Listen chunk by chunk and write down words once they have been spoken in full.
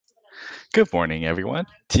Good morning, everyone.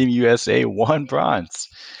 Team USA won bronze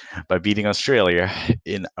by beating Australia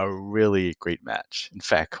in a really great match. In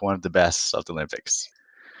fact, one of the best of the Olympics.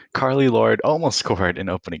 Carli Lloyd almost scored in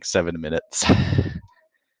opening 7 minutes,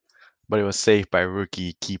 but it was saved by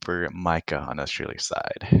rookie keeper Micah on Australia's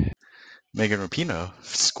side. Megan Rapinoe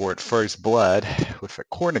scored first blood with a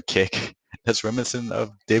corner kick that's reminiscent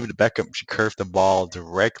of David Beckham. She curved the ball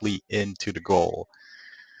directly into the goal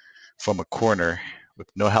from a corner with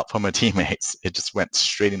no help from her teammates. It just went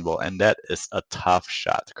straight in the ball, and that is a tough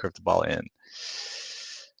shot to curve the ball in.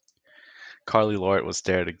 Carli Lloyd was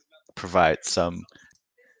there to provide some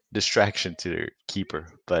distraction to the keeper,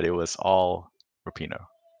 but it was all Rapinoe.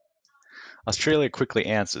 Australia quickly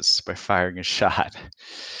answers by firing a shot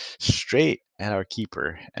straight at our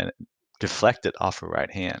keeper and deflected off her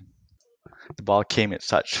right hand. The ball came at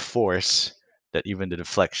such force that even the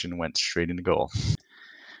deflection went straight into goal.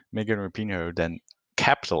 Megan Rapinoe then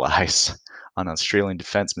capitalized on an Australian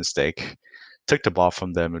defense mistake, took the ball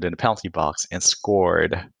from them within the penalty box, and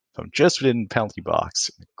scored from just within the penalty box.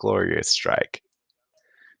 A glorious strike.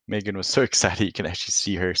 Megan was so excited you can actually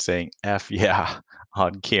see her saying F yeah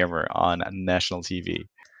on camera on national TV.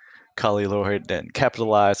 Carli Lloyd then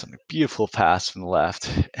capitalized on a beautiful pass from the left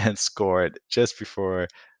and scored just before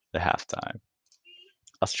the halftime.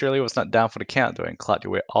 Australia was not down for the count though and clawed their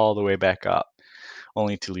way all the way back up,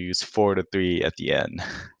 only to lose 4-3 at the end.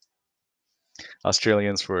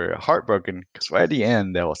 Australians were heartbroken because right at the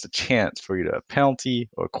end there was a chance for either a penalty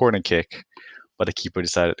or a corner kick, but the keeper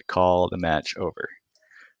decided to call the match over.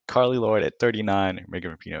 Carli Lloyd at 39,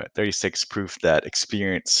 Megan Rapinoe at 36 proved that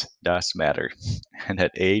experience does matter, and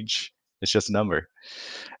that age is just a number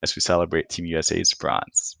as we celebrate Team USA's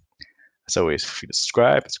bronze. As always, feel free to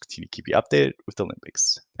subscribe as we continue to keep you updated with the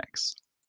Olympics. Thanks.